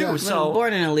heels too. Yeah. So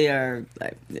Born and Aaliyah are,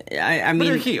 I mean,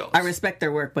 they're heels. I respect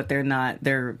their work, but they're not.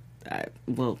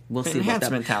 We'll see.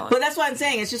 Enhancement about talent. But that's what I'm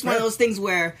saying. It's just one of those things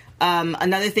where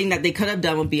another thing that they could have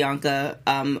done with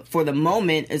Bianca for the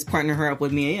moment is partner her up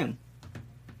with Mia Yim.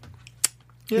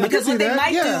 Yeah, Because what they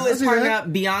might do I is see partner that.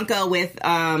 up Bianca with,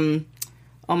 oh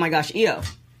my gosh, Io.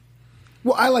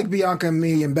 Well, I like Bianca and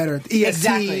Million better. EST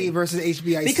Exactly. versus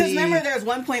HBIC. Because remember, there was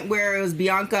one point where it was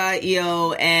Bianca,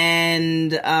 Io,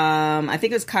 and I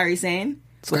think it was Kairi Sane.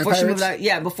 Sky Before she Pirates? moved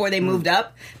up, before they moved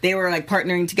up, they were like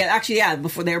partnering together. Actually,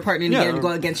 before they were partnering together to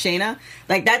go against Shayna.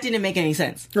 Like, that didn't make any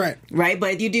sense. Right. Right?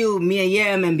 But if you do Mia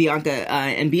Yim and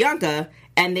Bianca,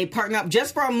 and they partner up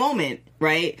just for a moment,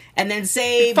 right? And then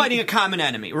say fighting a common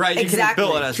enemy, right? Exactly. You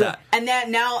can bill it as that. And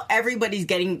then now everybody's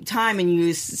getting time, and you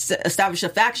establish a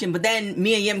faction. But then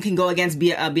Mia Yim can go against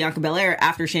Bianca Belair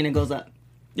after Shayna goes up.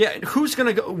 Yeah, who's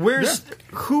gonna go?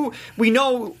 Who? We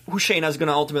know who Shayna's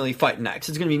gonna ultimately fight next.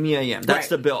 It's gonna be Mia Yim. That's Right.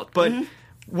 the build. But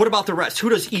what about the rest? Who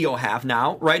does Io have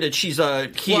now? Right, and she's a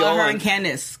heel. Well, her and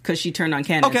Candice, because she turned on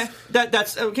Candice. Okay,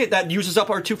 that's okay. That uses up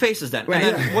our two faces then. Right.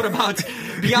 And then what about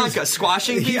Bianca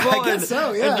squashing people? I guess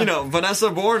so. Yeah. And, Vanessa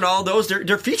Borne, all those.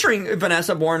 They're featuring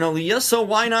Vanessa Borne, Aaliyah. So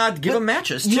why not give them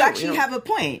matches? You too, actually have a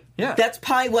point. Yeah. That's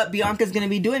probably what Bianca's going to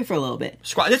be doing for a little bit.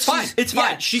 It's fine. It's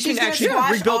fine. She she's can gonna actually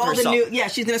squash rebuild all herself.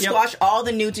 She's going to squash all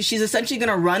the new. She's essentially going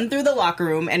to run through the locker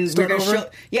room and Start we're going over?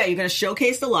 to you're going to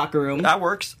showcase the locker room. That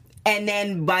works. And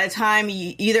then by the time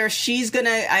either she's going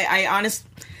to, I honestly,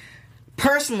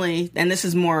 personally, and this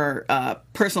is more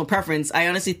personal preference, I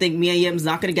honestly think Mia Yim's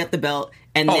not going to get the belt.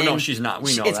 And then no, she's not.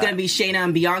 We know it's that. going to be Shayna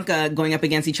and Bianca going up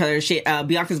against each other.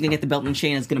 Bianca's going to get the belt, and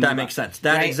Shayna's going to. That makes sense.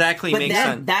 That exactly makes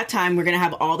sense. That time we're going to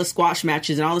have all the squash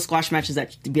matches, and all the squash matches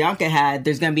that Bianca had.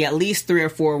 There's going to be at least 3 or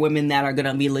 4 women that are going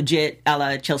to be legit, a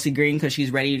la Chelsea Green, because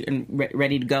she's ready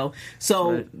to go.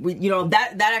 So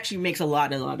that actually makes a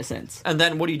lot of sense. And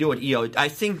then what do you do with Io? I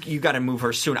think you got to move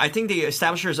her soon. I think they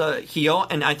established her as a heel,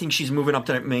 and I think she's moving up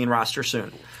to the main roster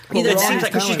soon. It seems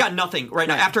like she's got nothing right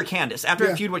now. After Candice, after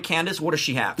a feud with Candice, what does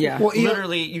she have? Yeah. Well,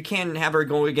 literally, you can't have her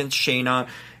go against Shayna.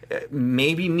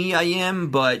 Maybe Mia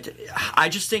Yim, but I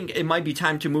just think it might be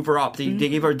time to move her up. They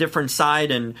gave her a different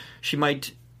side, and she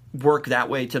might work that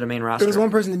way to the main roster. There's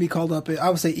one person to be called up. I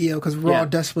would say Io, because Raw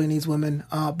desperately needs women.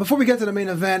 Before we get to the main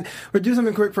event, we'll do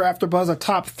something quick for AfterBuzz. Our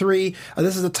top 3.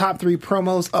 This is the top 3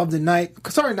 promos of the night.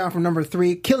 Starting down from number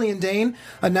 3, Killian Dane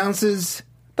announces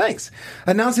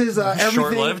everything.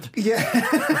 Short-lived. Yeah.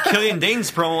 Killian Dane's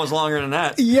promo was longer than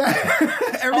that. Yeah.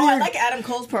 I like Adam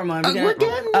Cole's promo. We're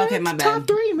getting okay, my bad. Top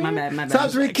 3, man. My bad. Top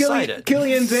 3, Excited.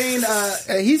 Killian Dane.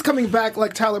 He's coming back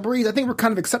like Tyler Breeze. I think we're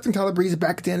kind of accepting Tyler Breeze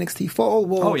back at the NXT fold.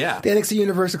 Will the NXT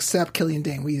universe accept Killian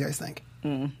Dane? What do you guys think?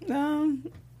 I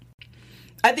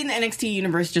think the NXT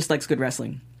universe just likes good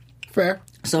wrestling. Fair.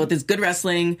 So if it's good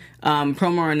wrestling,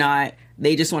 promo or not,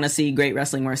 they just want to see great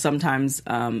wrestling, where sometimes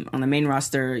on the main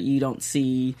roster you don't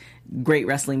see great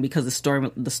wrestling because the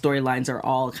storylines are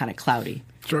all kind of cloudy.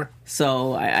 Sure.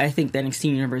 So I think the NXT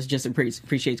universe just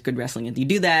appreciates good wrestling. If you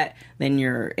do that, then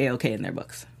you're A-okay in their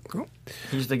books. Cool.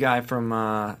 He's the guy from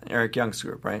Eric Young's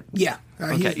group, right? Yeah.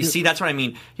 Okay, you see, that's what I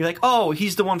mean. You're like, oh,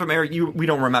 he's the one from Eric. We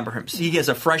don't remember him. So he has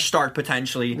a fresh start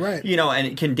potentially, right? And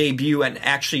it can debut, and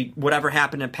actually, whatever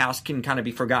happened in the past can kind of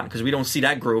be forgotten because we don't see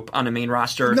that group on the main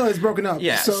roster. No, it's broken up.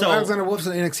 Yeah, so Alexander Wolf's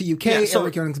in NXT UK,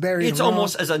 Eric Young's buried. It's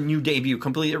almost as a new debut,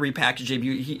 completely repackaged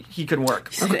debut. He could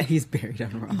work. He's buried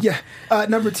on Raw. Yeah.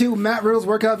 Number 2, Matt Riddle's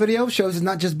workout video shows it's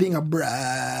not just being a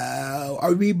bro.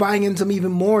 Are we buying into him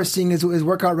even more, seeing his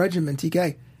workout regimen,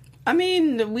 TK? I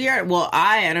mean, we are. Well,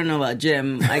 I don't know about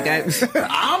Jim. Like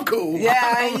I'm cool. Yeah,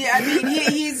 I mean,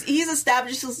 he's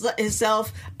established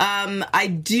himself. I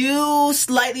do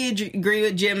slightly agree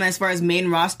with Jim as far as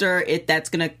main roster. That's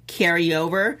gonna carry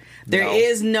over. There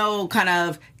is no kind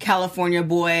of California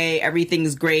boy,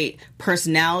 everything's great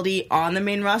personality on the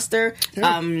main roster.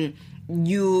 Yeah.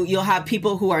 You'll have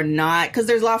people who are not, because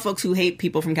there's a lot of folks who hate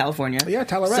people from California. Yeah,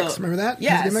 Tyler Rex, remember that?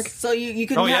 Yeah, so you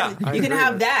can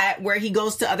have that where he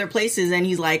goes to other places and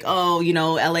he's like, oh,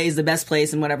 LA is the best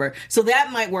place and whatever. So that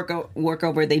might work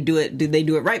over. They do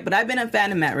it right. But I've been a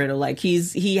fan of Matt Riddle. Like he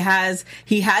has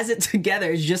it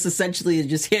together. It's just essentially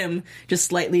just him, just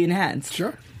slightly enhanced.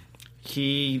 Sure.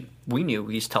 We knew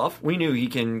he's tough. We knew he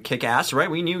can kick ass, right?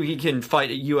 We knew he can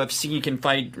fight at UFC. He can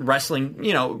fight wrestling.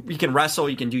 He can wrestle.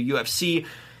 He can do UFC.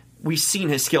 We've seen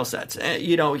his skill sets.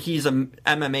 He's an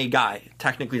MMA guy,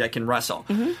 technically, that can wrestle.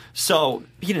 Mm-hmm. So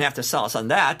he didn't have to sell us on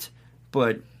that.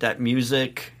 But that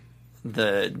music,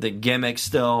 the gimmick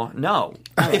still, no.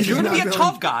 If you're going to be a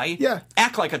tough guy,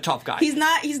 act like a tough guy. He's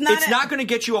not. It's not going to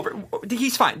get you over.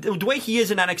 He's fine. The way he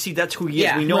is in NXT, that's who he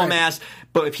is. We know him as.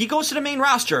 But if he goes to the main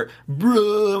roster,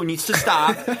 bro, needs to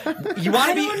stop. You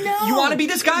want to be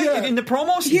this guy in the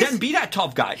promos? Then be that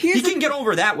tough guy. He can get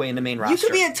over that way in the main roster. You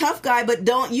could be a tough guy, but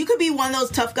you could be one of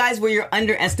those tough guys where you're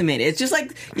underestimated. It's just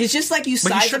like you.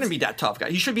 But he shouldn't be that tough guy.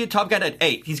 He should be a tough guy that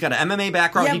he's got an MMA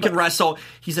background. He can wrestle.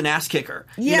 He's an ass kicker.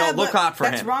 Look out for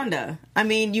him. That's Ronda. I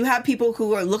mean, you have people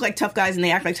who look like tough guys and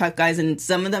they act like tough guys, and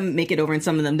some of them make it over and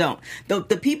some of them don't.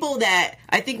 The people that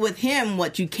I think with him,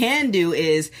 what you can do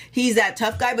is he's that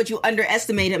tough guy, but you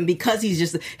underestimate him because he's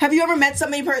just. Have you ever met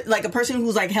somebody like a person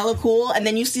who's like hella cool, and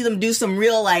then you see them do some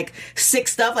real like sick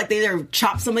stuff, like they either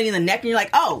chop somebody in the neck, and you're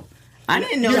like, oh. I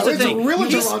didn't know. Here's the thing. I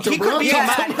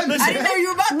didn't know you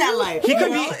were about that life.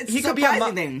 He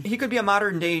could be a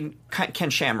modern day Ken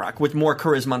Shamrock with more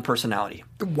charisma and personality.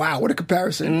 Wow, what a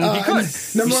comparison! He could.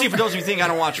 You see, for those of you who think I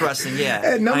don't watch wrestling,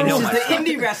 I know the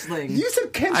indie wrestling. You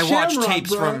said Ken Shamrock. I watch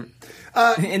tapes from.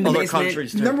 in the Other basement.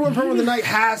 countries, too. Number one promo of the night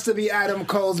has to be Adam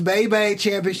Cole's Bebe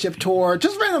Championship Tour.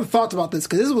 Just random thoughts about this,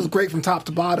 because this was great from top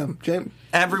to bottom. Jim?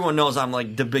 Everyone knows I'm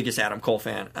like the biggest Adam Cole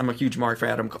fan. I'm a huge mark for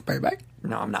Adam Cole. Bebe?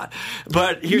 No, I'm not.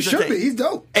 But here's He the should thing. be. He's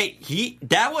dope. Hey,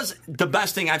 that was the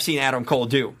best thing I've seen Adam Cole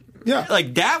do. Yeah.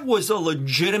 Like, that was a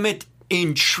legitimate,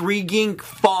 intriguing,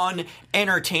 fun,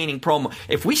 entertaining promo.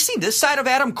 If we see this side of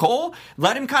Adam Cole,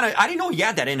 let him kind of... I didn't know he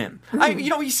had that in him.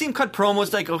 You see him cut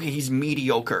promos like, okay, he's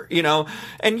mediocre,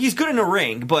 and he's good in the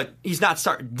ring, but he's not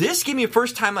This gave me a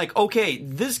first time like, okay,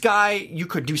 this guy, you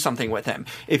could do something with him.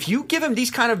 If you give him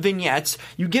these kind of vignettes,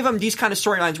 you give him these kind of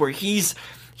storylines where he's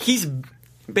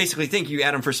basically, thank you,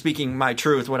 Adam, for speaking my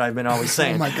truth, what I've been always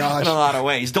saying. Oh, my gosh. In a lot of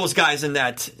ways. Those guys in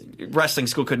that wrestling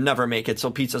school could never make it, so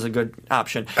pizza's a good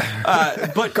option. But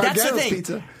that's the Gargano's thing.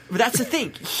 pizza. That's the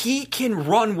thing. He can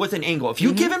run with an angle. If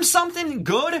you give him something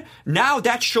good, now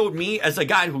that showed me, as a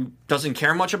guy who doesn't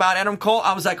care much about Adam Cole,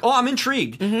 I was like, oh, I'm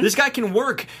intrigued. This guy can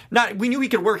work. We knew he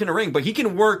could work in a ring, but he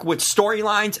can work with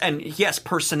storylines, and he has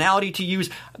personality to use.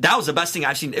 That was the best thing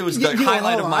I've seen. It was the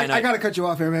highlight of my night. I gotta cut you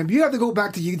off here, man. You have to go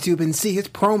back to YouTube and see his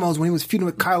promos when he was feuding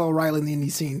with Kyle O'Reilly in the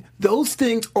indie scene. Those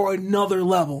things are another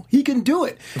level. He can do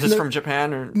it. Is this from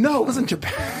Japan? Or? No, it wasn't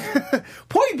Japan.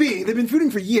 Point being, they've been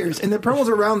feuding for years, and the promos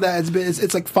around that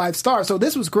it's like 5 stars. So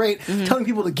this was great, telling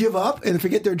people to give up and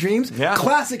forget their dreams. Yeah.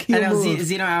 Classic heel I know move.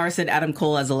 Zeno Hour said Adam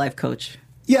Cole as a life coach.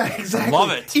 Yeah, exactly.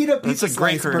 Love it. Eat up That's pizza a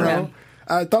great slice, career.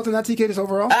 bro. Thoughts on that, TK, just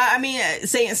overall?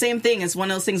 Same thing. It's one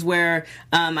of those things where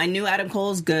I knew Adam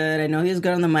Cole's good. I know he was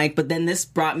good on the mic, but then this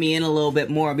brought me in a little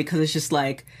bit more because it's just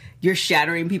like you're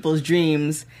shattering people's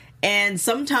dreams, and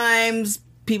sometimes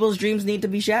people's dreams need to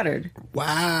be shattered.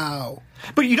 Wow.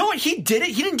 But you know what? He did it.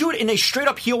 He didn't do it in a straight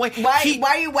up heel way. Why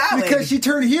are you wowing? Because she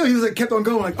turned heel, he was like, kept on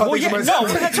going. Like, oh, Well, thanks yeah, so no,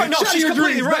 much. that's right. No, Shatter she's your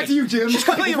completely dreams. right. Back to you, Jim. She's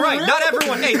completely right. Not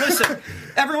everyone. Hey, listen.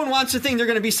 Everyone wants to think they're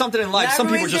going to be something in life. Not Some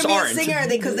people everyone's just gonna aren't. be a singer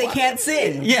because they can't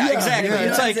sing. Yeah, Yeah, exactly. yeah. It's You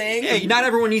know what I'm like, saying? hey, not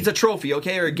everyone needs a trophy,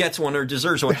 okay, or gets one or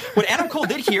deserves one. What Adam Cole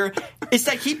did here is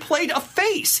that he played a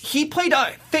face. He played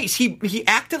a face. He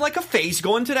acted like a face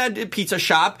going to that pizza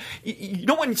shop. You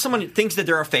know when someone thinks that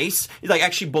they're a face, like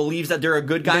actually believes that they're a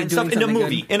good guy They're and stuff doing in a something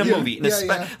movie. good. In a Yeah, movie,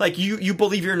 yeah. like you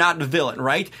believe you're not the villain,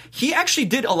 right? He actually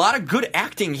did a lot of good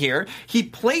acting here. He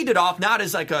played it off not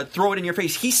as like a throw it in your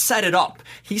face. He set it up.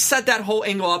 He set that whole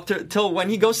angle up till when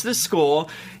he goes to the school,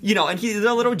 and he did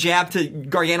a little jab to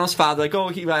Gargano's father, like, oh,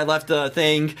 I left the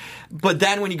thing. But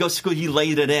then when he goes to school, he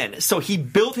laid it in. So he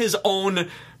built his own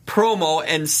promo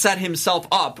and set himself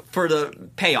up for the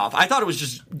payoff. I thought it was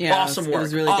just awesome work. It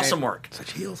was really awesome great. work.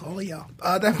 Such heels, all of y'all.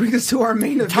 That brings us to our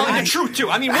main event. Telling the truth,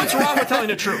 too. I mean, what's wrong with telling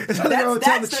the truth? Nothing wrong with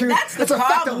telling the truth. That's the It's a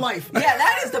problem. fact of life. Yeah,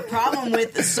 that is the problem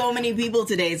with so many people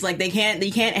today. It's like they can't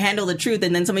handle the truth,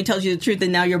 and then somebody tells you the truth,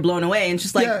 and now you're blown away. And it's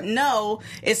just like, Yeah. no,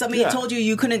 if somebody Yeah. told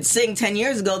you couldn't sing 10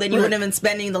 years ago, then you Right. wouldn't have been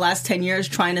spending the last 10 years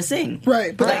trying to sing.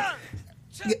 Right, but Like,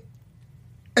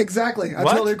 exactly. I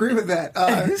What? totally agree with that.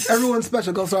 Everyone's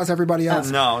special. Go stars everybody else.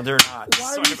 No, they're not.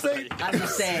 Why are we saying? I'm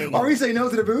just saying. Are we saying no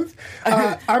to the booth?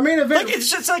 Our main event. Like,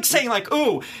 it's just like saying, like,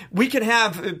 ooh, we can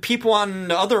have people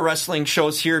on other wrestling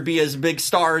shows here be as big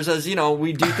stars as,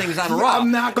 we do things on Raw.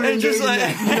 I'm not going to And engage just in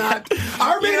like- that.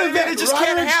 Our main You know, event. it just can't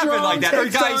Roderick happen Strong like that. Or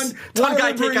takes guys, on one guy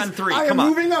Tyler take Breeze. on three. I am Come on.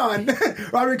 moving on.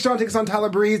 Roderick Strong takes on Tyler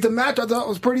Breeze. The match I thought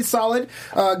was pretty solid,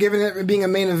 given it being a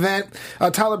main event.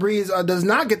 Tyler Breeze does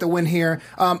not get the win here.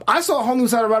 I saw a whole new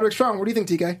side of Roderick Strong. What do you think,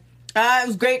 TK? It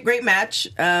was great match.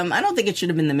 I don't think it should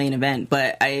have been the main event,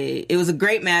 but it was a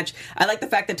great match. I like the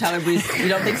fact that Tyler Breeze. You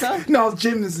don't think so? No,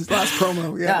 Jim, this is his last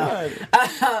promo. Yeah.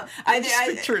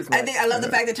 I love the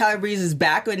fact that Tyler Breeze is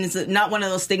back, and it's not one of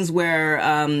those things where,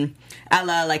 a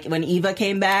la like when Eva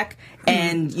came back,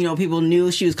 and people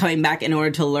knew she was coming back in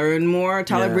order to learn more.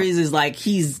 Tyler Yeah. Breeze is like,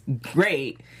 he's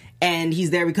great. And he's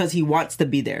there because he wants to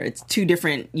be there. It's two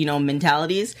different,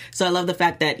 mentalities. So I love the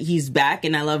fact that he's back,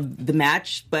 and I love the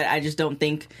match. But I just don't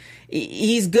think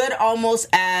he's good, almost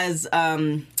as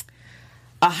a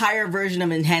higher version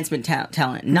of enhancement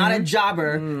talent, not a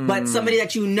jobber, but somebody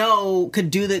that could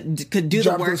do the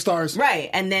Job for work, the stars. right?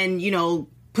 And then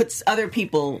puts other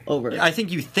people over. I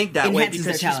think you think that way Enhances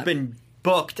their because he's talent. been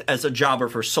booked as a jobber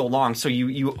for so long, so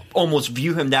you almost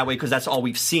view him that way because that's all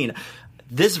we've seen.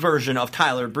 This version of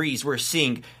Tyler Breeze we're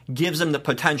seeing gives him the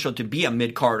potential to be a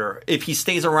mid-carder. If he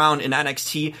stays around in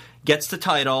NXT, gets the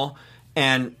title,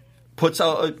 and puts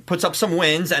up some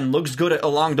wins and looks good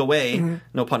along the way,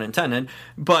 no pun intended,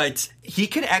 but he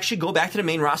could actually go back to the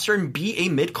main roster and be a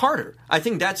mid-carder. I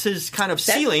think that's his kind of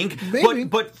ceiling.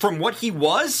 But from what he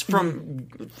was from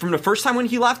the first time when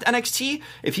he left NXT,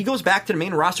 if he goes back to the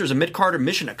main roster as a mid-carder,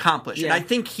 mission accomplished. And I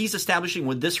think he's establishing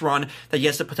with this run that he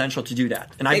has the potential to do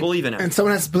that. And I believe in him. And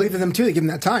someone has to believe in him too to give him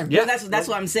that time. Yeah, that's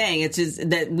what I'm saying. It's just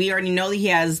that we already know that he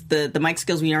has the mic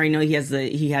skills. We already know he has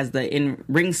the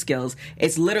in-ring skills.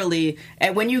 It's literally,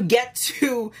 and when you get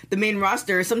to the main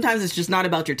roster, sometimes it's just not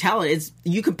about your talent. It's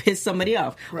you could piss somebody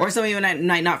off, or somebody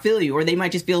might not feel you, or they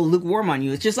might just feel lukewarm on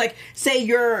you. It's just like, say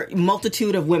you're a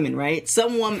multitude of women, right?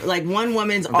 One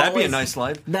woman's That'd always be a nice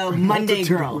life. The Monday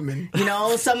girl. You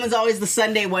know, someone's always the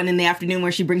Sunday one in the afternoon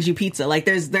where she brings you pizza. Like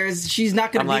she's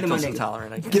not going to be the Monday.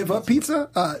 Intolerant. Give up pizza?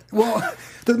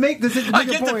 To make this I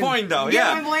get the point, though.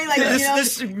 Yeah, my point, like,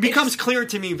 this becomes clear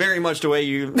to me very much the way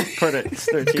you put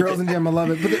it. Girls in Jam, I love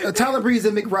it. But Tyler Breeze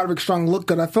did make Roderick Strong look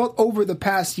good. I felt over the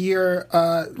past year,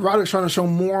 Roderick Strong has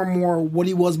shown more and more what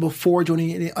he was before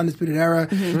joining the Undisputed Era.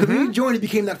 Because when he joined, he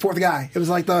became that fourth guy. It was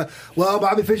like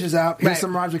Bobby Fish is out. Here's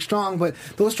some Roderick Strong. But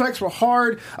those strikes were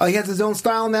hard. He has his own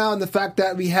style now, and the fact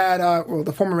that we had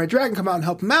the former Red Dragon come out and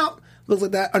help him out. Looks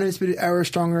like that Undisputed Era is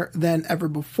stronger than ever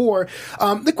before.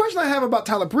 The question I have about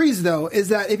Tyler Breeze, though, is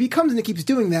that if he comes in and keeps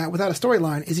doing that without a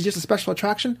storyline, is he just a special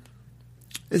attraction?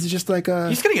 Is it just like a...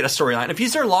 He's going to get a storyline. If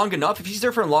he's there long enough, if he's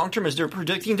there for long term as they're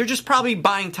predicting, they're just probably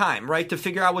buying time, right, to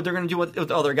figure out what they're going to do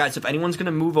with other guys. If anyone's going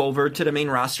to move over to the main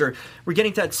roster, we're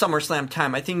getting to that SummerSlam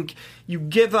time. I think you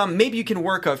give maybe you can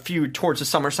work a few towards the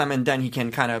SummerSlam, and then he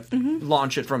can kind of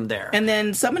launch it from there. And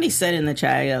then somebody said in the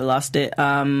chat, I lost it,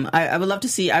 I would love to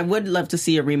see a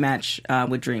rematch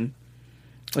with Dream.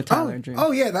 With Tyler and Dream.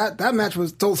 Oh, yeah, that match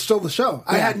was stole the show.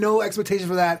 Yeah. I had no expectation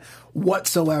for that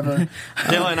whatsoever.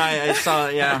 Dylan, I saw,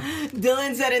 yeah.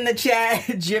 Dylan said in the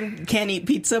chat, Jim can't eat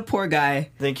pizza, poor guy.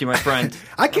 Thank you, my friend.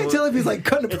 I can't tell if he's like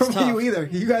cutting a promo for you either.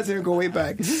 You guys didn't go way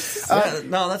back.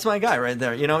 No, that's my guy right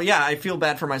there. You know, I feel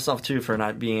bad for myself too for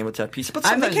not being able to have pizza. But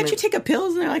can't you take a pill?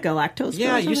 Isn't there like a lactose pill?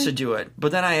 Yeah, I used to do it.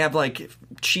 But then I have like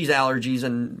cheese allergies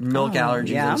and milk allergies.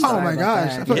 Yeah, and stuff. Oh my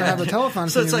gosh. I thought I have a telethon.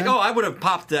 So it's like, I would have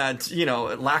popped that,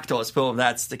 lactose pill if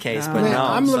that's the case. But no.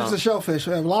 I'm allergic to shellfish.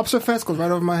 Lobster Fest goes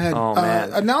right over my head. Oh,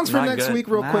 man. Announced for next week,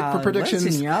 real quick, for predictions.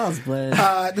 What's in y'all's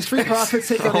blood? The Street Profits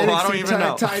take on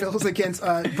NXT titles against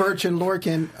Birch and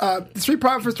Lorcan. The Street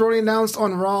Profits were already announced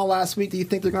on Raw last week. Do you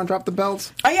think they're going to drop the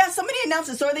belts? Oh, yeah, somebody announced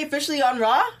it. So are they officially on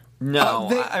Raw? No,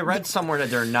 I read somewhere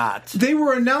that they're not. They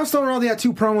were announced on Raw. They had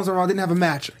 2 promos on Raw. Didn't have a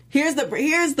match. Here's the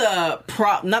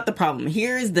not the problem.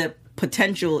 Here's the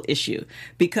potential issue,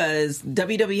 because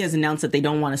WWE has announced that they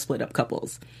don't want to split up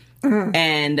couples.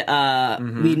 And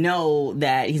we know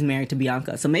that he's married to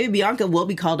Bianca. So maybe Bianca will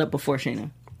be called up before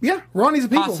Shayna. Yeah, Ronnie's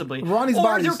people. Possibly. Ronnie's or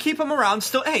bodies. they'll keep them around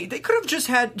still. Hey, they could have just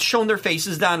shown their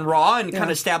faces down Raw and kind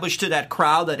of established to that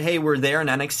crowd that, hey, we're there in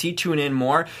NXT, tune in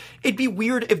more. It'd be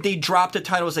weird if they dropped the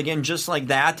titles again just like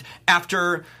that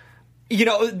after,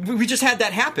 we just had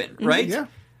that happen, right? Yeah.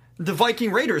 The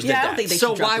Viking Raiders did that. I don't think they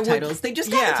should drop the titles. They just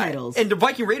got the titles. And the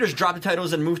Viking Raiders dropped the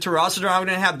titles and moved to Raw, so they're not going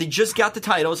to have... They just got the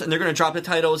titles, and they're going to drop the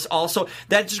titles also.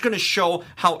 That's just going to show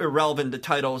how irrelevant the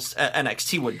titles at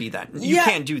NXT would be then. You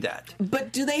can't do that.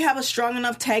 But do they have a strong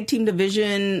enough tag team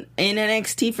division in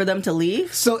NXT for them to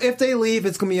leave? So if they leave,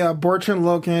 it's going to be Bertrand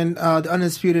Logan, the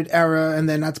Undisputed Era, and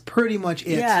then that's pretty much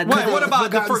it. Yeah. What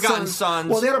about the Forgotten Sons?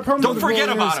 Well, they had a promo Don't with forget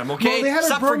Warriors. about them, okay? Well, they had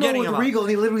Stop a promo forgetting with about Regal,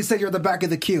 and he literally said, you're at the back of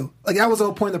the queue. Like, that was the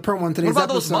whole point of the promo in today's What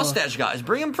about episode. those mustache guys?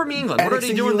 Bring them from England. What are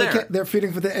they doing there? They're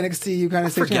feeding for the NXT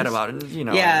United States. Forget about it.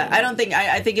 Yeah, I don't think.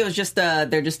 I think it was just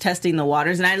they're just testing the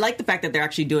waters, and I like the fact that they're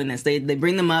actually doing this. They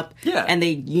bring them up, and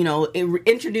they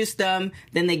introduce them,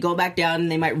 then they go back down, and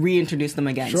they might reintroduce them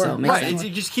again. Sure. So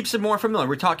it just keeps it more familiar.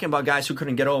 We're talking about guys who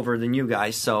couldn't get over than you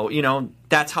guys, so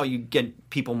that's how you get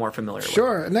people more familiar.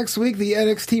 Sure. With. Next week, the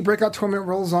NXT Breakout Tournament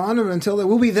rolls on, and until then,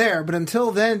 we'll be there. But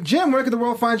until then, Jim, where can the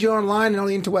world find you online and all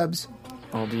the interwebs?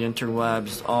 All the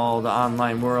interwebs, all the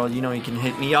online world. You can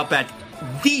hit me up at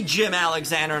the Jim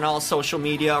Alexander on all social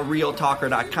media,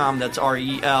 realtalker.com. That's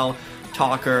REL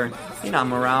Talker.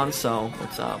 I'm around, so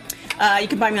what's up? You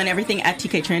can find me on everything at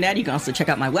TK Trinidad. You can also check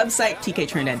out my website,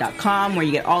 tktrinidad.com, where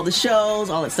you get all the shows,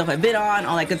 all that stuff I've been on,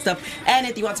 all that good stuff. And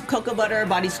if you want some cocoa butter,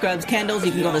 body scrubs, candles,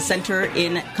 you can go to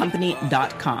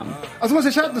centerincompany.com. I was going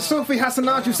to say, shout out to Sophie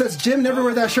Hassanat, who says, Jim, never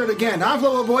wear that shirt again. I'm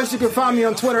Flobo Boys. You can find me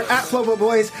on Twitter at Flobo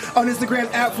Boys, on Instagram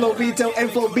at Flobito, and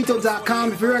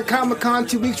Flobito.com. If you're at Comic-Con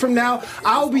 2 weeks from now,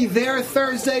 I'll be there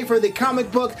Thursday for the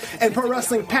comic book and pro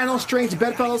wrestling panel. Strange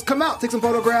Bedfellows. Come out, take some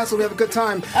photographs, we'll have a good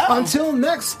time. Until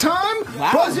next time. time.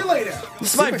 Wow. Buzz you later.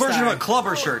 This is my version of a Superstar.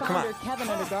 clubber shirt. Come on. Founder Kevin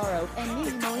Undergaro and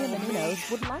me, Maria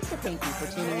Menounos, would like to thank you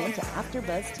for tuning in to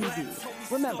AfterBuzz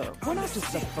TV. Remember, we're not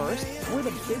just the first, we're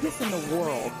the biggest in the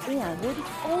world, and we're the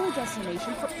only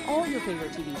destination for all your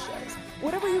favorite TV shows.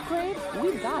 Whatever you crave,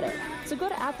 we've got it. So go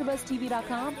to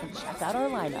AfterBuzzTV.com and check out our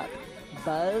lineup.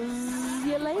 Buzz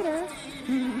you later.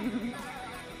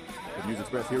 The views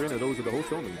expressed herein are those of the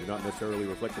host only and do not necessarily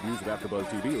reflect the views of AfterBuzz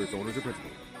TV or its owners or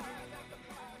principals.